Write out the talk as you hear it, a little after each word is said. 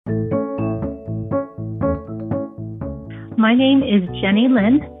My name is Jenny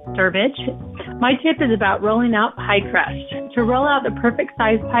Lynn Sturbridge. My tip is about rolling out pie crust. To roll out the perfect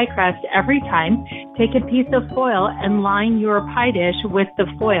size pie crust every time, take a piece of foil and line your pie dish with the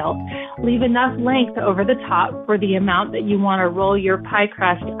foil. Leave enough length over the top for the amount that you want to roll your pie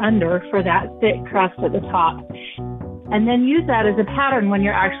crust under for that thick crust at the top. And then use that as a pattern when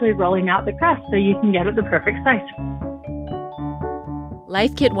you're actually rolling out the crust so you can get it the perfect size.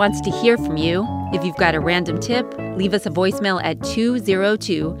 Life Kit wants to hear from you. If you've got a random tip, leave us a voicemail at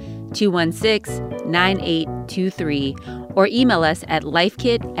 202-216-9823 or email us at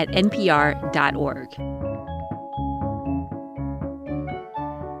lifekit@npr.org.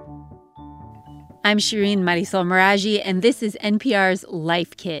 I'm Shireen Marisol Meraji, and this is NPR's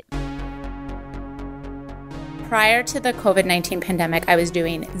Life Kit. Prior to the COVID-19 pandemic, I was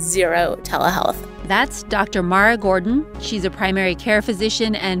doing zero telehealth. That's Dr. Mara Gordon. She's a primary care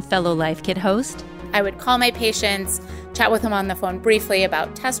physician and fellow Life Kit host. I would call my patients, chat with them on the phone briefly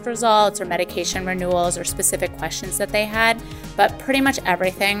about test results or medication renewals or specific questions that they had. But pretty much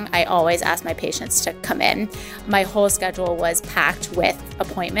everything, I always asked my patients to come in. My whole schedule was packed with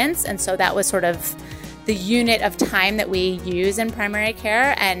appointments. And so that was sort of the unit of time that we use in primary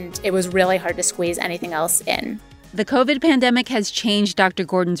care. And it was really hard to squeeze anything else in. The COVID pandemic has changed Dr.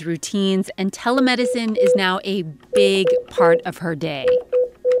 Gordon's routines, and telemedicine is now a big part of her day.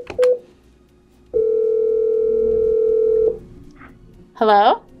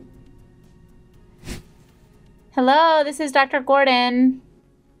 Hello? Hello, this is Dr. Gordon.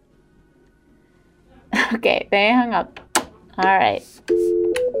 Okay, they hung up. All right.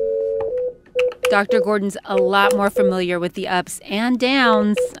 Dr. Gordon's a lot more familiar with the ups and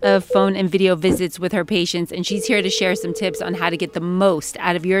downs of phone and video visits with her patients, and she's here to share some tips on how to get the most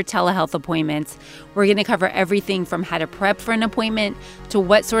out of your telehealth appointments. We're going to cover everything from how to prep for an appointment to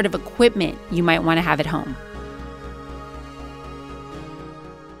what sort of equipment you might want to have at home.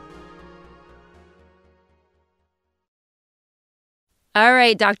 All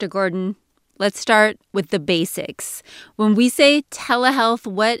right, Dr. Gordon, let's start with the basics. When we say telehealth,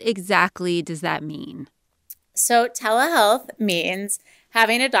 what exactly does that mean? So telehealth means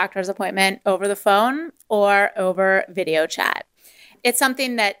having a doctor's appointment over the phone or over video chat. It's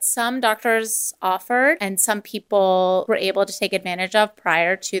something that some doctors offered and some people were able to take advantage of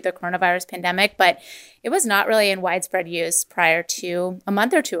prior to the coronavirus pandemic, but it was not really in widespread use prior to a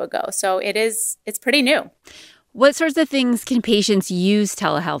month or two ago. So it's pretty new. What sorts of things can patients use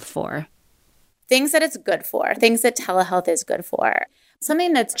telehealth for? Things that it's good for, things that telehealth is good for.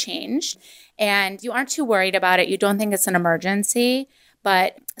 Something that's changed and you aren't too worried about it. You don't think it's an emergency,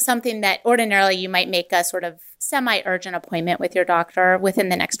 but something that ordinarily you might make a sort of semi-urgent appointment with your doctor within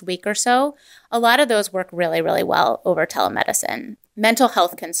the next week or so. A lot of those work really, really well over telemedicine. Mental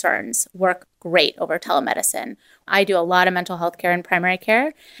health concerns work great over telemedicine. I do a lot of mental health care in primary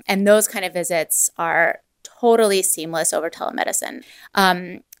care, and those kind of visits are totally seamless over telemedicine.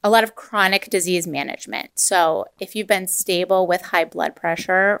 A lot of chronic disease management. So if you've been stable with high blood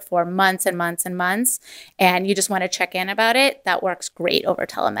pressure for months and months and months, and you just want to check in about it, that works great over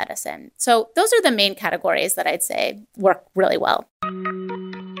telemedicine. So those are the main categories that I'd say work really well.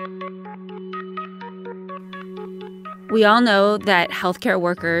 We all know that healthcare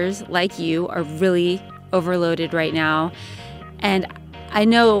workers like you are really overloaded right now. And I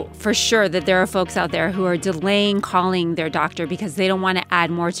know for sure that there are folks out there who are delaying calling their doctor because they don't want to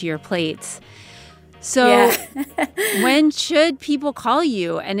add more to your plates. So yeah. When should people call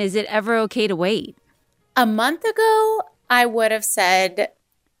you, and is it ever okay to wait? A month ago, I would have said,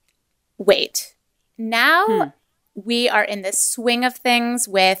 wait. Now we are in the swing of things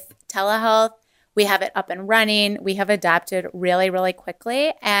with telehealth. We have it up and running. We have adapted really, really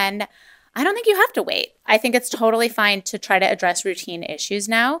quickly. And I don't think you have to wait. I think it's totally fine to try to address routine issues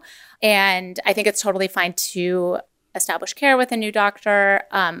now. And I think it's totally fine to establish care with a new doctor.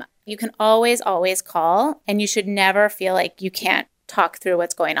 You can always call, and you should never feel like you can't talk through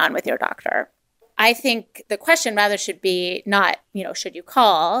what's going on with your doctor. I think the question rather should be not, should you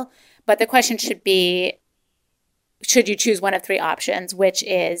call, but the question should be, should you choose one of three options, which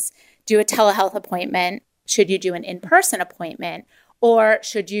is do a telehealth appointment, should you do an in-person appointment, or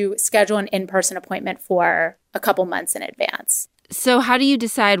should you schedule an in-person appointment for a couple months in advance? So how do you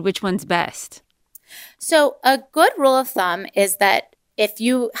decide which one's best? So a good rule of thumb is that if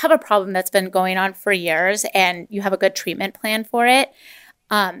you have a problem that's been going on for years and you have a good treatment plan for it,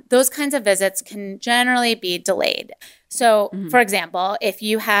 those kinds of visits can generally be delayed. So, for example, if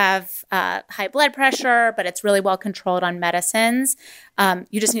you have high blood pressure, but it's really well controlled on medicines,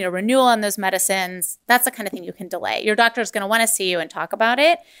 you just need a renewal on those medicines. That's the kind of thing you can delay. Your doctor is going to want to see you and talk about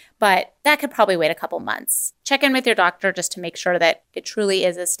it, but that could probably wait a couple months. Check in with your doctor just to make sure that it truly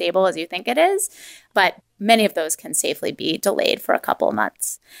is as stable as you think it is. But many of those can safely be delayed for a couple of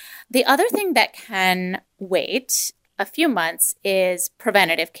months. The other thing that can wait a few months is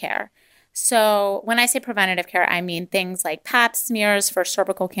preventative care. So when I say preventative care, I mean things like Pap smears for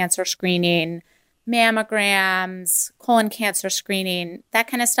cervical cancer screening, mammograms, colon cancer screening, that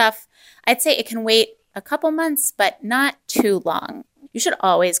kind of stuff. I'd say it can wait a couple months, but not too long. You should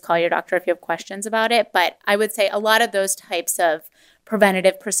always call your doctor if you have questions about it, but I would say a lot of those types of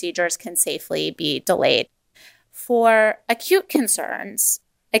preventative procedures can safely be delayed. For acute concerns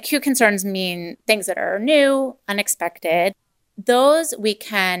mean things that are new, unexpected. Those we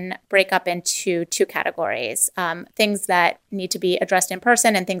can break up into two categories, things that need to be addressed in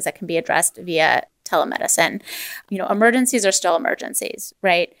person and things that can be addressed via telemedicine. Emergencies are still emergencies,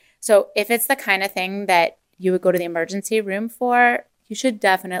 right? So if it's the kind of thing that you would go to the emergency room for, you should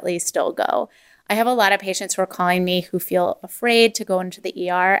definitely still go. I have a lot of patients who are calling me who feel afraid to go into the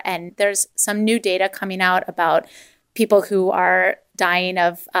ER, and there's some new data coming out about people who are dying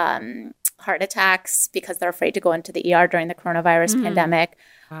of heart attacks because they're afraid to go into the ER during the coronavirus pandemic.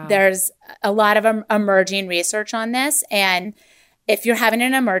 Wow. There's a lot of emerging research on this. And if you're having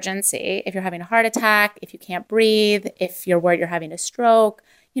an emergency, if you're having a heart attack, if you can't breathe, if you're worried you're having a stroke,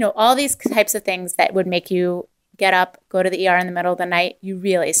 all these types of things that would make you get up, go to the ER in the middle of the night, you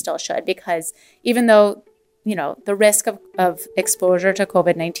really still should, because even though, the risk of exposure to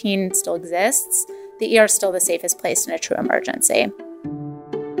COVID-19 still exists, the ER is still the safest place in a true emergency.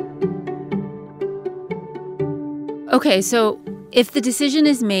 Okay, so if the decision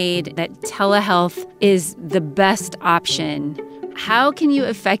is made that telehealth is the best option, how can you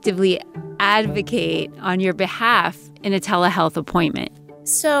effectively advocate on your behalf in a telehealth appointment?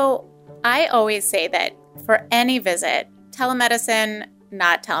 So I always say that for any visit, telemedicine,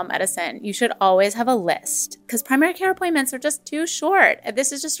 not telemedicine, you should always have a list, because primary care appointments are just too short.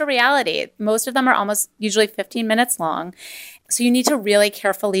 This is just a reality. Most of them are almost usually 15 minutes long. So you need to really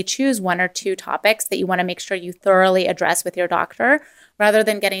carefully choose one or two topics that you want to make sure you thoroughly address with your doctor, rather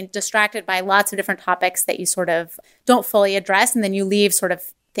than getting distracted by lots of different topics that you sort of don't fully address, and then you leave sort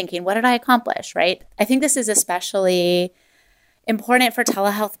of thinking, what did I accomplish, right? I think this is especially important for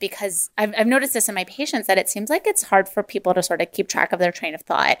telehealth because I've noticed this in my patients, that it seems like it's hard for people to sort of keep track of their train of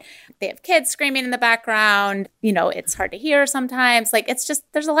thought. They have kids screaming in the background. It's hard to hear sometimes. It's just,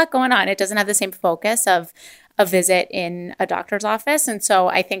 there's a lot going on. It doesn't have the same focus of a visit in a doctor's office. And so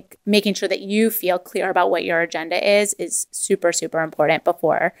I think making sure that you feel clear about what your agenda is super, super important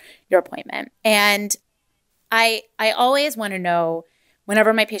before your appointment. And I always want to know,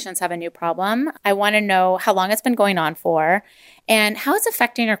 whenever my patients have a new problem, I want to know how long it's been going on for and how it's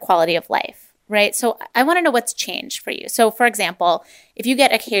affecting your quality of life, right? So I want to know what's changed for you. So for example, if you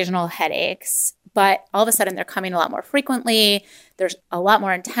get occasional headaches, but all of a sudden they're coming a lot more frequently, there's a lot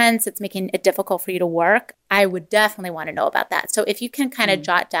more intense, it's making it difficult for you to work, I would definitely want to know about that. So if you can kind of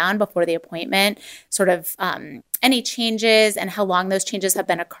jot down before the appointment sort of any changes and how long those changes have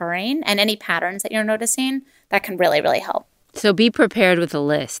been occurring and any patterns that you're noticing, that can really, really help. So be prepared with a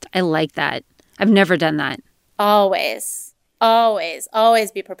list. I like that. I've never done that. Always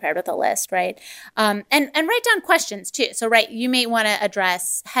be prepared with a list, right? And write down questions too. So, right, you may want to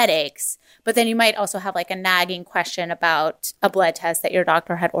address headaches, but then you might also have a nagging question about a blood test that your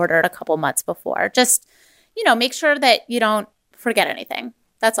doctor had ordered a couple months before. Just, make sure that you don't forget anything.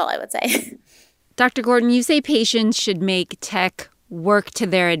 That's all I would say. Dr. Gordon, you say patients should make tech work to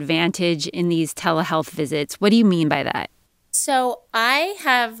their advantage in these telehealth visits. What do you mean by that? So I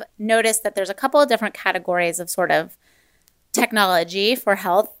have noticed that there's a couple of different categories of sort of technology for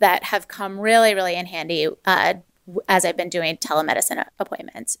health that have come really, really in handy as I've been doing telemedicine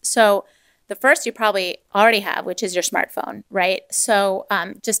appointments. So the first you probably already have, which is your smartphone, right? So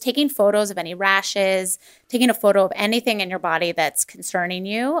just taking photos of any rashes, taking a photo of anything in your body that's concerning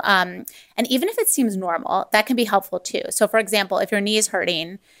you. And even if it seems normal, that can be helpful too. So for example, if your knee is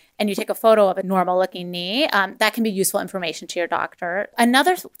hurting and you take a photo of a normal looking knee, that can be useful information to your doctor.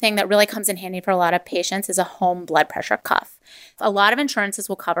 Another thing that really comes in handy for a lot of patients is a home blood pressure cuff. A lot of insurances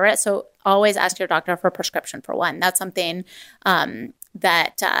will cover it, so always ask your doctor for a prescription for one. That's something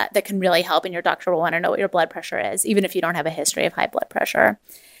that can really help, and your doctor will want to know what your blood pressure is, even if you don't have a history of high blood pressure.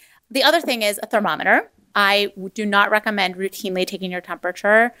 The other thing is a thermometer. I do not recommend routinely taking your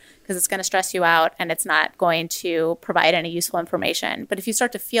temperature because it's going to stress you out and it's not going to provide any useful information. But if you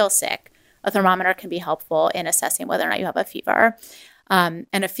start to feel sick, a thermometer can be helpful in assessing whether or not you have a fever. And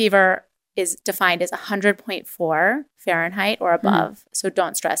a fever is defined as 100.4 Fahrenheit or above. So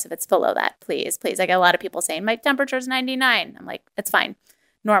don't stress if it's below that, please. Please. I get a lot of people saying, my temperature is 99. I'm like, it's fine.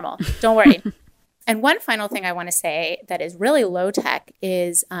 Normal. Don't worry. And one final thing I want to say that is really low tech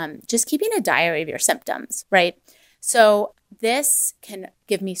is just keeping a diary of your symptoms, right? So this can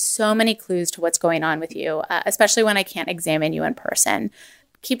give me so many clues to what's going on with you, especially when I can't examine you in person.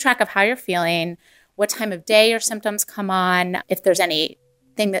 Keep track of how you're feeling, what time of day your symptoms come on, if there's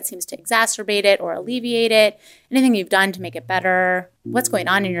anything that seems to exacerbate it or alleviate it, anything you've done to make it better, what's going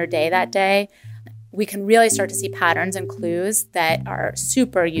on in your day that day. We can really start to see patterns and clues that are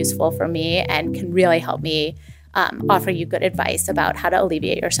super useful for me and can really help me offer you good advice about how to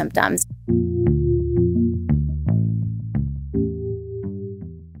alleviate your symptoms.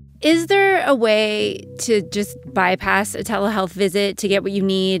 Is there a way to just bypass a telehealth visit to get what you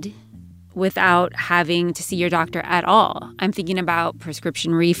need without having to see your doctor at all? I'm thinking about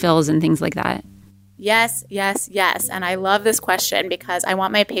prescription refills and things like that. Yes, yes, yes. And I love this question because I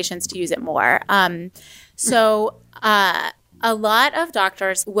want my patients to use it more. So a lot of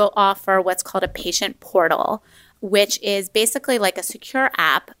doctors will offer what's called a patient portal, which is basically like a secure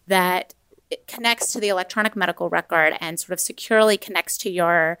app that connects to the electronic medical record and sort of securely connects to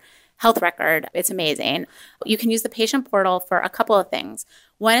your health record. It's amazing. You can use the patient portal for a couple of things.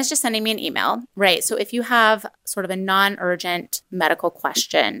 One is just sending me an email, right? So if you have sort of a non-urgent medical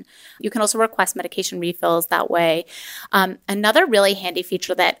question, you can also request medication refills that way. Another really handy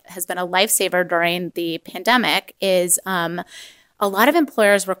feature that has been a lifesaver during the pandemic is a lot of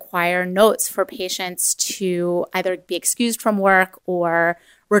employers require notes for patients to either be excused from work or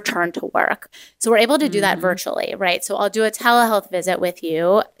return to work. So we're able to do that virtually, right? So I'll do a telehealth visit with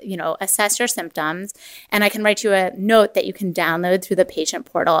you, assess your symptoms, and I can write you a note that you can download through the patient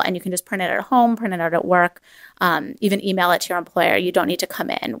portal, and you can just print it at home, print it out at work, even email it to your employer. You don't need to come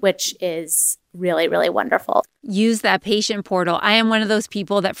in, which is really, really wonderful. Use that patient portal. I am one of those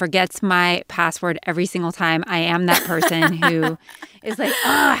people that forgets my password every single time. I am that person who is like,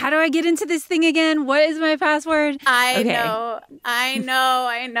 oh, how do I get into this thing again? What is my password? I know.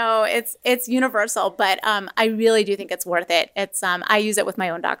 It's universal, but I really do think it's worth it. It's I use it with my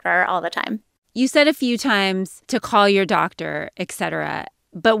own doctor all the time. You said a few times to call your doctor, etc.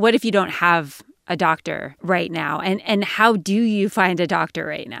 But what if you don't have a doctor right now? And how do you find a doctor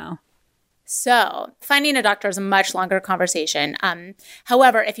right now? So finding a doctor is a much longer conversation.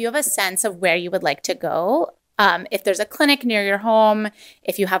 However, if you have a sense of where you would like to go, if there's a clinic near your home,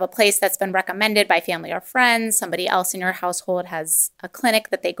 if you have a place that's been recommended by family or friends, somebody else in your household has a clinic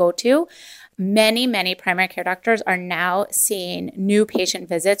that they go to, many, many primary care doctors are now seeing new patient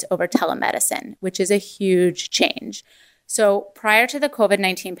visits over telemedicine, which is a huge change. So prior to the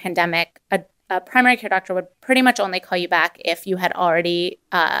COVID-19 pandemic, a primary care doctor would pretty much only call you back if you had already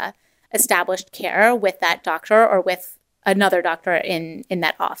established care with that doctor or with another doctor in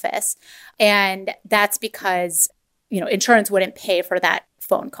that office. And that's because, insurance wouldn't pay for that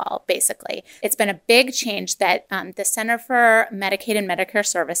phone call, basically. It's been a big change that the Center for Medicaid and Medicare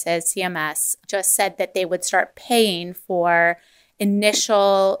Services, CMS, just said that they would start paying for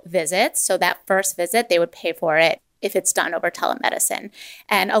initial visits. So that first visit, they would pay for it if it's done over telemedicine.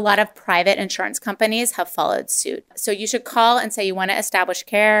 And a lot of private insurance companies have followed suit. So you should call and say you want to establish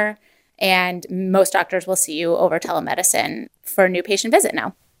care, and most doctors will see you over telemedicine for a new patient visit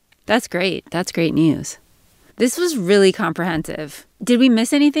now. That's great. That's great news. This was really comprehensive. Did we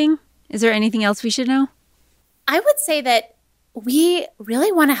miss anything? Is there anything else we should know? I would say that we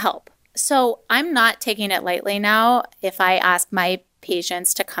really want to help. So I'm not taking it lightly now if I ask my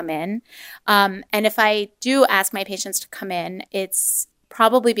patients to come in. And if I do ask my patients to come in, it's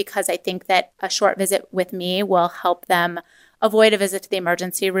probably because I think that a short visit with me will help them avoid a visit to the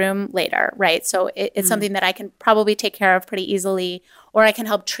emergency room later, right? So it's something that I can probably take care of pretty easily, or I can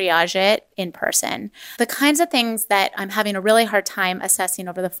help triage it in person. The kinds of things that I'm having a really hard time assessing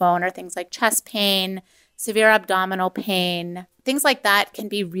over the phone are things like chest pain, severe abdominal pain. Things like that can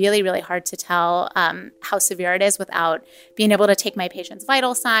be really, really hard to tell how severe it is without being able to take my patient's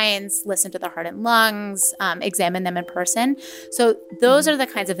vital signs, listen to their heart and lungs, examine them in person. So those are the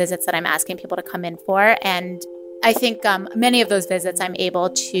kinds of visits that I'm asking people to come in for. And I think many of those visits I'm able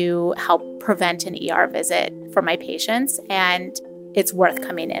to help prevent an ER visit for my patients, and it's worth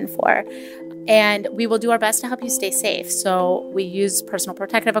coming in for. And we will do our best to help you stay safe. So we use personal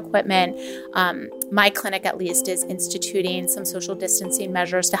protective equipment. My clinic, at least, is instituting some social distancing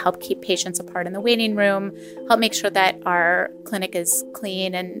measures to help keep patients apart in the waiting room, help make sure that our clinic is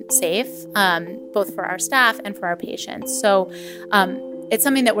clean and safe, both for our staff and for our patients. So it's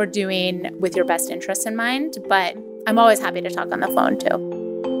something that we're doing with your best interests in mind, but I'm always happy to talk on the phone too.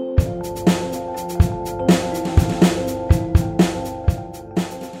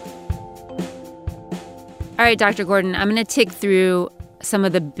 All right, Dr. Gordon, I'm going to tick through some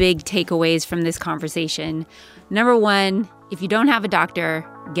of the big takeaways from this conversation. Number one, if you don't have a doctor,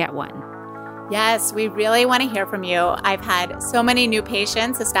 get one. Yes, we really want to hear from you. I've had so many new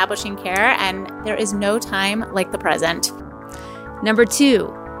patients establishing care, and there is no time like the present. Number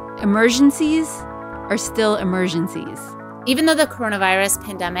two, emergencies are still emergencies. Even though the coronavirus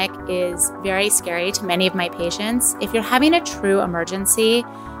pandemic is very scary to many of my patients, if you're having a true emergency,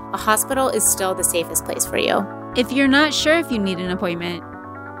 a hospital is still the safest place for you. If you're not sure if you need an appointment,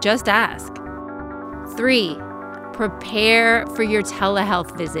 just ask. 3, prepare for your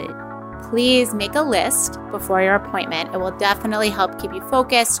telehealth visit. Please make a list before your appointment. It will definitely help keep you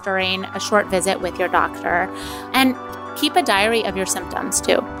focused during a short visit with your doctor. And keep a diary of your symptoms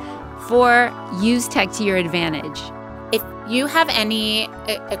too. 4, use tech to your advantage. If you have any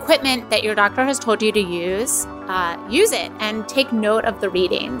equipment that your doctor has told you to use it and take note of the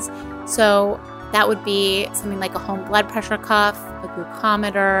readings. So that would be something like a home blood pressure cuff, a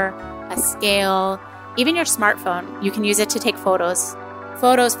glucometer, a scale, even your smartphone. You can use it to take photos.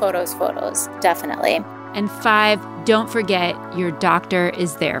 Photos, definitely. And 5, don't forget your doctor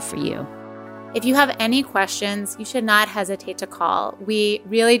is there for you. If you have any questions, you should not hesitate to call. We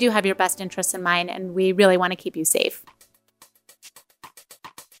really do have your best interests in mind, and we really want to keep you safe.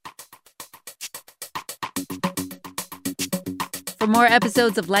 For more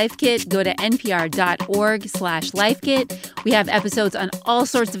episodes of Life Kit, go to npr.org/lifekit. We have episodes on all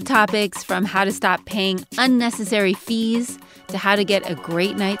sorts of topics, from how to stop paying unnecessary fees to how to get a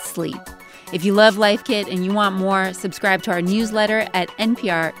great night's sleep. If you love Life Kit and you want more, subscribe to our newsletter at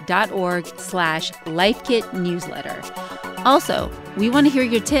npr.org/lifekitnewsletter. Also, we want to hear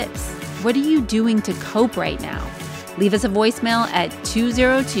your tips. What are you doing to cope right now? Leave us a voicemail at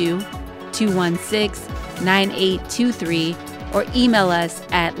 202-216-9823 or email us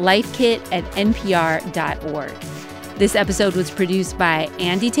at lifekit@npr.org. This episode was produced by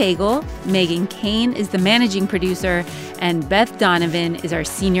Andy Tagle, Megan Kane is the managing producer, and Beth Donovan is our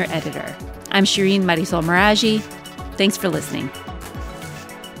senior editor. I'm Shireen Marisol Meraji. Thanks for listening.